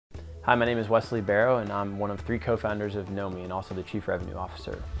Hi, my name is Wesley Barrow, and I'm one of 3 co-founders of Nomi and also the Chief Revenue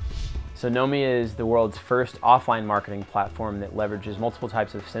Officer. So Nomi is the world's first offline marketing platform that leverages multiple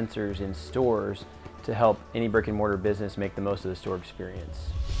types of sensors in stores to help any brick and mortar business make the most of the store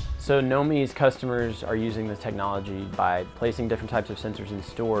experience. So Nomi's customers are using this technology by placing different types of sensors in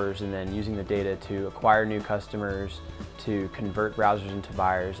stores and then using the data to acquire new customers, to convert browsers into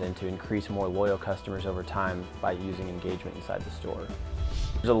buyers, and to increase more loyal customers over time by using engagement inside the store.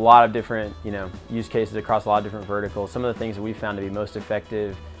 There's a lot of different use cases across a lot of different verticals. Some of the things that we found to be most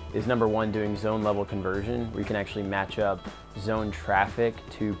effective is number one, doing zone level conversion, where you can actually match up zone traffic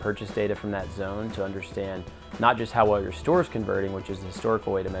to purchase data from that zone to understand not just how well your store is converting, which is the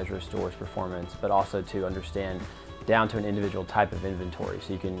historical way to measure a store's performance, but also to understand down to an individual type of inventory.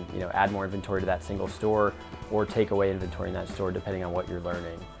 So you can add more inventory to that single store or take away inventory in that store depending on what you're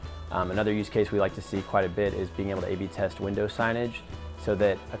learning. Another use case we like to see quite a bit is being able to A/B test window signage so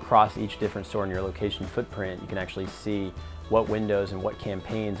that across each different store in your location footprint, you can actually see what windows and what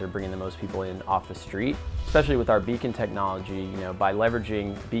campaigns are bringing the most people in off the street. Especially with our beacon technology, by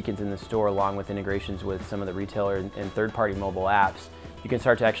leveraging beacons in the store along with integrations with some of the retailer and third-party mobile apps, you can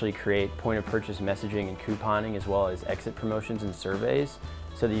start to actually create point-of-purchase messaging and couponing as well as exit promotions and surveys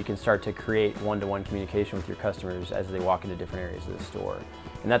so that you can start to create one-to-one communication with your customers as they walk into different areas of the store.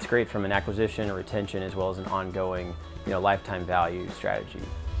 And that's great from an acquisition or retention as well as an ongoing lifetime value strategy.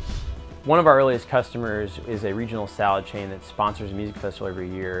 One of our earliest customers is a regional salad chain that sponsors a music festival every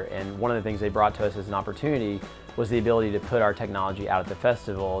year, and one of the things they brought to us as an opportunity was the ability to put our technology out at the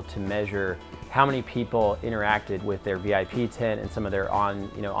festival to measure how many people interacted with their VIP tent and some of their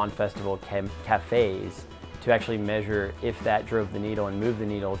on-festival cafes to actually measure if that drove the needle and moved the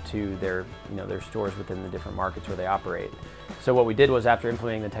needle to their stores within the different markets where they operate. So what we did was, after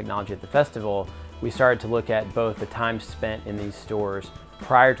implementing the technology at the festival, we started to look at both the time spent in these stores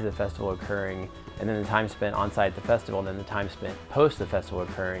prior to the festival occurring, and then the time spent on site at the festival, and then the time spent post the festival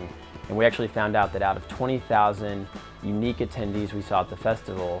occurring. And we actually found out that out of 20,000 unique attendees we saw at the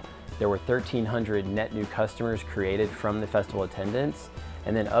festival, there were 1,300 net new customers created from the festival attendance.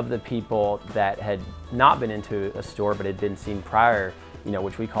 And then of the people that had not been into a store but had been seen prior,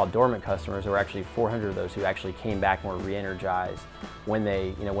 which we call dormant customers, there were actually 400 of those who actually came back and were re-energized when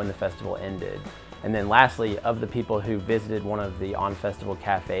when the festival ended. And then lastly, of the people who visited one of the on-festival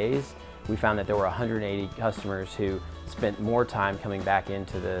cafes, we found that there were 180 customers who spent more time coming back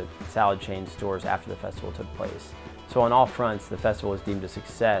into the salad chain stores after the festival took place. So on all fronts, the festival was deemed a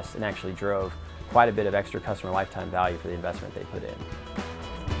success and actually drove quite a bit of extra customer lifetime value for the investment they put in.